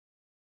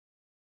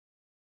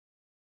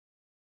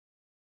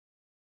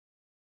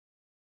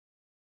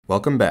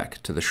Welcome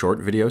back to the short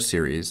video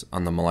series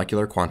on the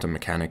molecular quantum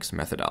mechanics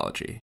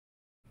methodology.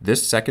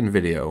 This second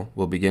video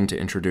will begin to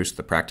introduce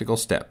the practical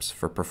steps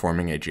for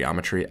performing a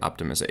geometry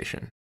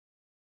optimization.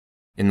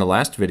 In the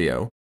last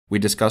video, we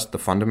discussed the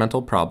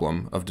fundamental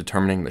problem of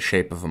determining the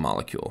shape of a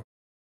molecule.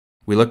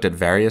 We looked at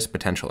various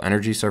potential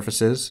energy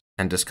surfaces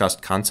and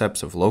discussed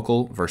concepts of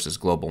local versus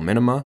global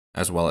minima,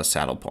 as well as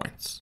saddle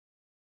points.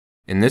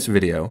 In this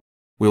video,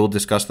 we will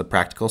discuss the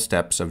practical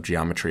steps of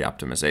geometry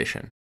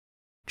optimization.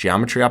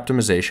 Geometry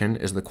optimization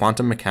is the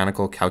quantum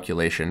mechanical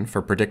calculation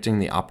for predicting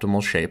the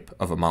optimal shape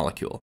of a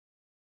molecule.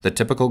 The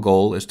typical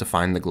goal is to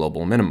find the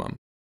global minimum.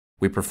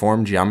 We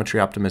perform geometry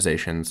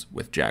optimizations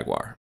with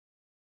Jaguar.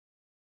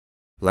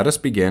 Let us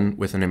begin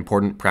with an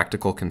important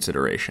practical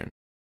consideration.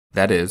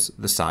 That is,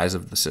 the size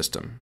of the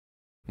system.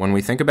 When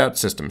we think about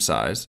system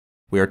size,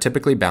 we are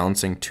typically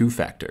balancing two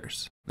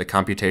factors: the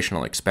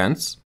computational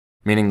expense,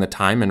 meaning the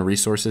time and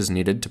resources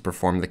needed to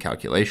perform the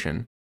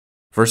calculation,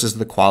 versus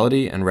the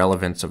quality and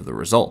relevance of the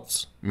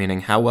results, meaning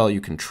how well you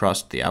can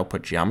trust the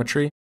output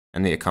geometry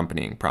and the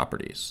accompanying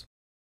properties.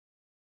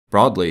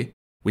 Broadly,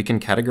 we can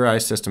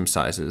categorize system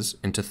sizes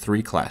into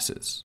three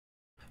classes.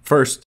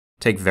 First,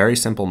 take very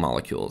simple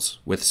molecules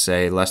with,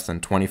 say, less than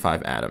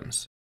 25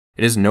 atoms.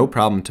 It is no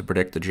problem to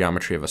predict the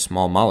geometry of a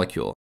small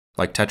molecule,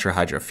 like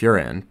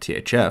tetrahydrofuran,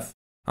 THF,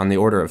 on the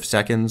order of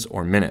seconds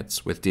or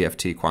minutes with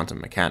DFT quantum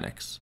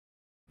mechanics.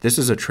 This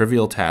is a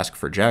trivial task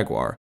for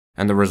Jaguar,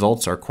 and the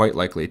results are quite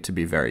likely to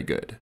be very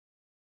good.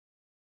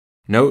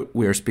 Note,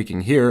 we are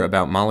speaking here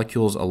about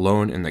molecules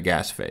alone in the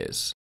gas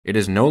phase. It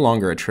is no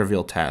longer a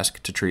trivial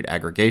task to treat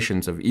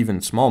aggregations of even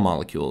small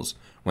molecules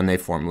when they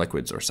form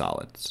liquids or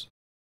solids.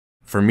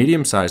 For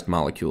medium-sized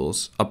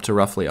molecules, up to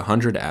roughly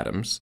 100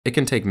 atoms, it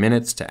can take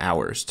minutes to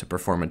hours to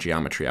perform a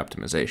geometry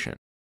optimization.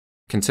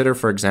 Consider,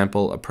 for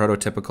example, a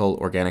prototypical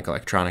organic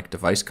electronic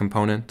device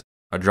component,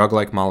 a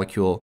drug-like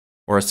molecule,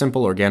 or a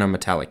simple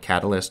organometallic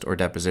catalyst or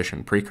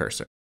deposition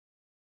precursor.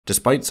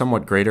 Despite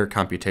somewhat greater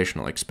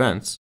computational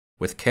expense,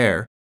 with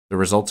care, the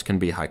results can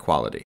be high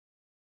quality.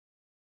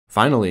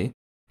 Finally,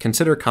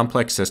 consider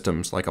complex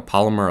systems like a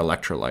polymer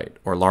electrolyte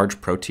or large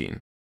protein,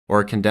 or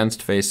a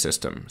condensed phase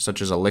system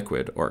such as a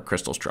liquid or a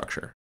crystal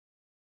structure.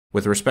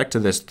 With respect to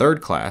this third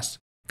class,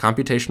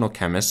 computational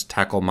chemists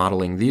tackle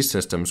modeling these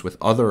systems with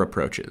other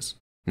approaches,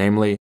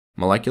 namely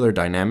molecular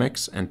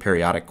dynamics and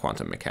periodic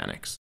quantum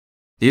mechanics.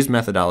 These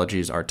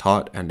methodologies are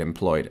taught and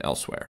employed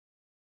elsewhere.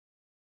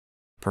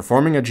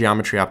 Performing a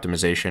geometry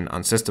optimization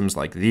on systems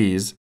like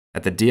these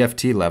at the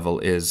DFT level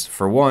is,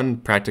 for one,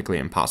 practically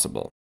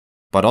impossible.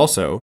 But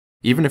also,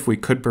 even if we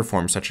could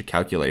perform such a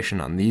calculation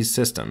on these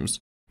systems,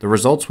 the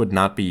results would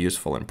not be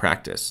useful in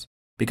practice,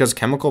 because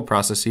chemical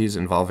processes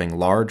involving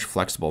large,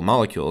 flexible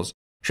molecules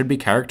should be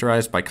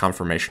characterized by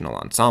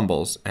conformational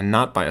ensembles and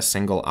not by a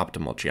single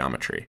optimal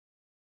geometry.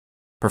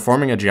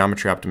 Performing a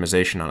geometry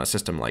optimization on a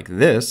system like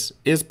this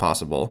is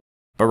possible,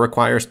 but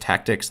requires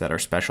tactics that are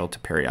special to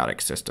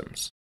periodic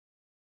systems.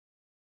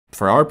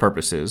 For our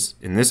purposes,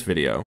 in this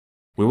video,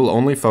 we will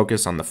only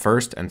focus on the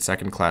first and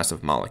second class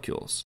of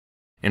molecules.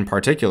 In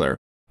particular,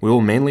 we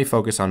will mainly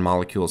focus on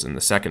molecules in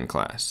the second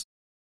class.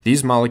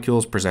 These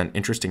molecules present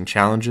interesting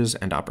challenges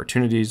and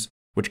opportunities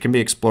which can be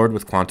explored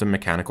with quantum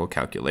mechanical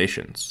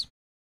calculations.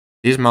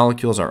 These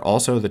molecules are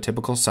also the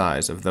typical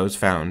size of those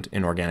found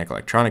in organic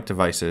electronic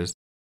devices,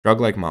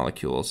 drug-like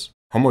molecules,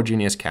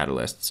 homogeneous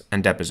catalysts,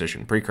 and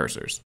deposition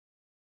precursors.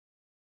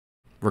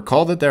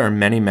 Recall that there are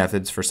many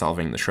methods for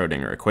solving the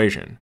Schrödinger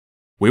equation.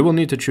 We will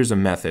need to choose a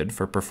method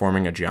for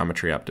performing a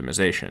geometry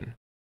optimization.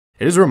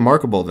 It is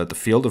remarkable that the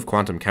field of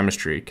quantum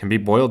chemistry can be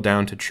boiled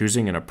down to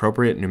choosing an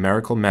appropriate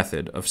numerical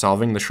method of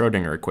solving the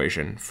Schrödinger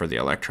equation for the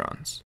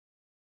electrons.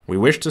 We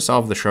wish to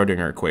solve the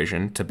Schrödinger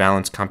equation to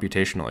balance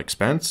computational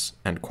expense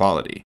and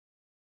quality.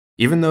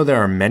 Even though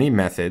there are many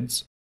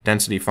methods,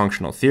 density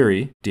functional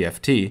theory,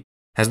 DFT,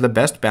 has the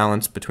best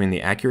balance between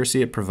the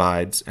accuracy it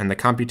provides and the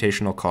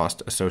computational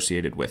cost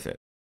associated with it.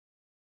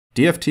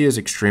 DFT is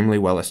extremely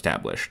well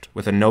established,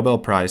 with a Nobel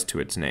Prize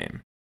to its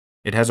name.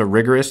 It has a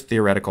rigorous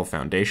theoretical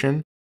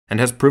foundation and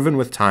has proven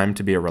with time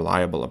to be a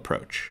reliable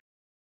approach.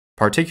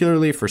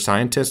 Particularly for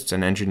scientists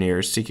and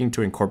engineers seeking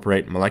to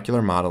incorporate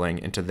molecular modeling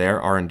into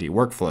their R&D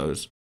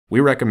workflows, we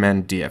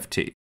recommend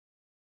DFT.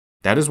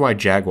 That is why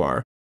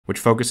Jaguar, which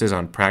focuses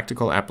on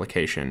practical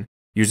application,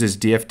 uses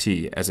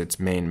DFT as its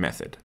main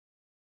method.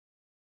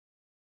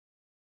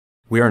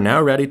 We are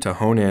now ready to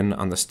hone in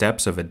on the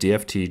steps of a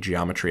DFT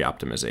geometry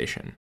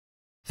optimization.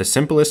 The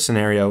simplest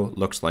scenario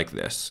looks like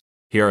this.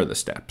 Here are the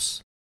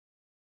steps.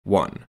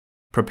 1.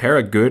 Prepare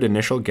a good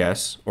initial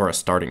guess or a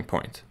starting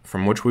point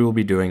from which we will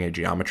be doing a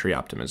geometry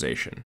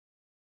optimization.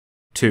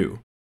 2.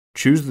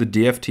 Choose the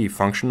DFT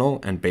functional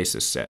and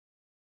basis set.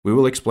 We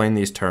will explain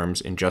these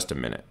terms in just a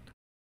minute.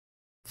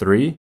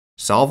 3.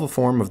 Solve a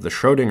form of the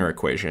Schrödinger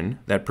equation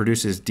that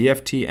produces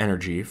DFT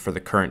energy for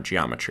the current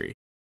geometry.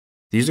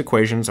 These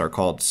equations are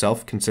called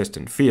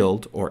self-consistent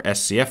field or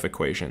SCF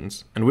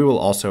equations, and we will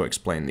also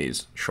explain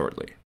these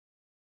shortly.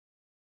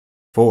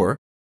 4.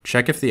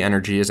 Check if the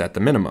energy is at the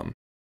minimum.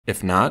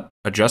 If not,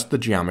 adjust the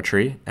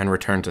geometry and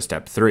return to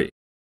step 3.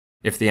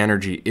 If the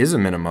energy is a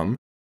minimum,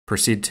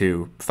 proceed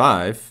to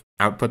 5,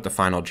 output the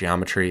final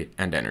geometry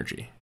and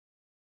energy.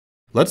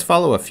 Let's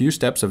follow a few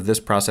steps of this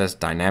process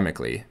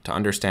dynamically to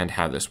understand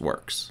how this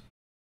works.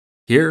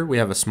 Here we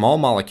have a small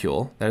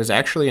molecule that is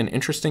actually an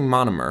interesting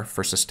monomer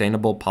for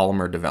sustainable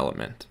polymer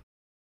development.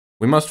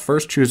 We must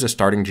first choose a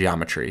starting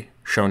geometry,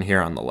 shown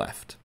here on the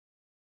left.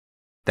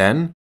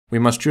 Then, we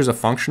must choose a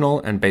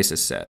functional and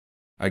basis set.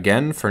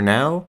 Again, for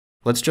now,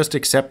 let's just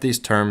accept these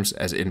terms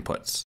as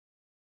inputs.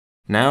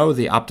 Now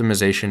the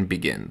optimization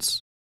begins.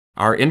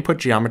 Our input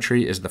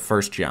geometry is the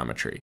first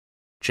geometry.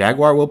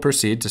 Jaguar will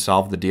proceed to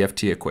solve the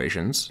DFT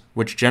equations,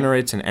 which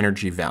generates an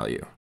energy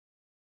value.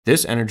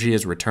 This energy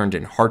is returned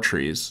in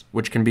Hartrees,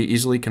 which can be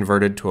easily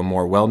converted to a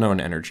more well-known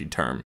energy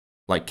term,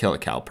 like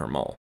kilocal per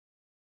mole.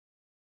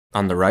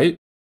 On the right,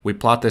 we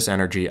plot this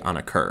energy on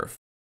a curve.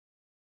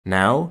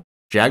 Now,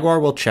 Jaguar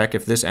will check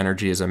if this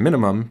energy is a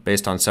minimum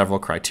based on several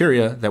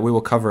criteria that we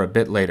will cover a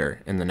bit later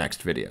in the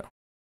next video.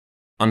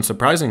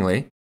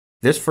 Unsurprisingly,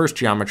 this first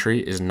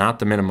geometry is not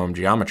the minimum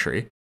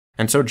geometry,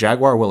 and so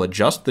Jaguar will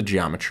adjust the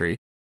geometry,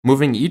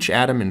 moving each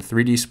atom in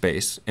 3D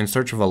space in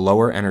search of a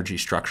lower energy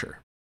structure.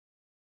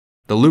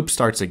 The loop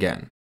starts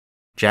again.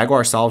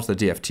 Jaguar solves the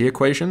DFT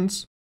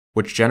equations,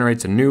 which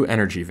generates a new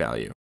energy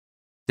value.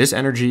 This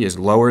energy is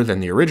lower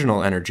than the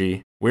original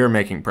energy. We are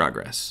making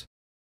progress.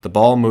 The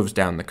ball moves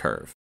down the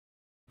curve.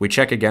 We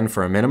check again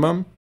for a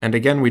minimum, and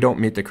again we don't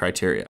meet the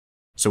criteria,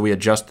 so we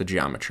adjust the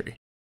geometry.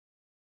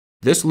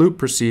 This loop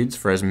proceeds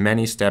for as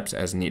many steps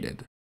as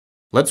needed.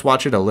 Let's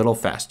watch it a little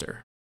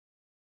faster.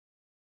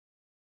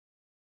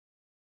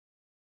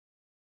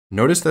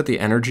 Notice that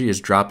the energy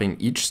is dropping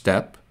each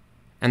step,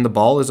 and the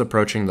ball is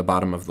approaching the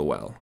bottom of the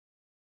well.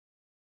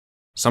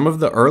 Some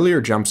of the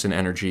earlier jumps in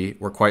energy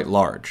were quite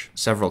large,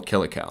 several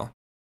kilocal,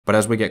 but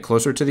as we get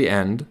closer to the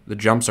end, the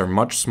jumps are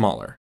much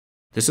smaller.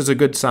 This is a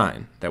good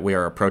sign that we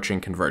are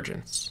approaching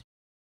convergence.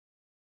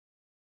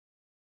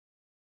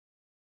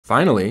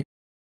 Finally,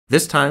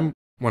 this time,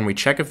 when we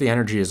check if the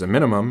energy is a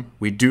minimum,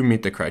 we do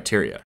meet the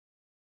criteria.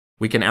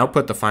 We can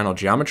output the final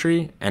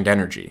geometry and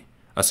energy,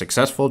 a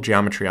successful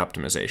geometry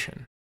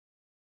optimization.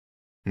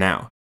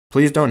 Now,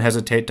 please don't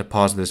hesitate to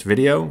pause this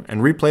video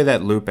and replay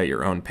that loop at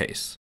your own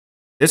pace.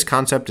 This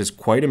concept is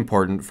quite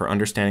important for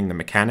understanding the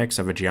mechanics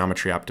of a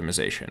geometry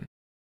optimization.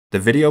 The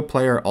video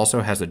player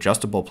also has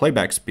adjustable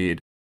playback speed,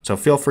 so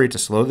feel free to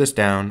slow this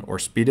down or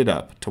speed it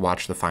up to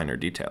watch the finer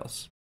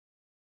details.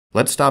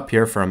 Let's stop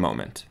here for a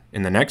moment.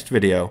 In the next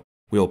video,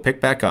 we will pick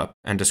back up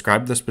and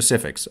describe the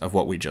specifics of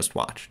what we just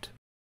watched.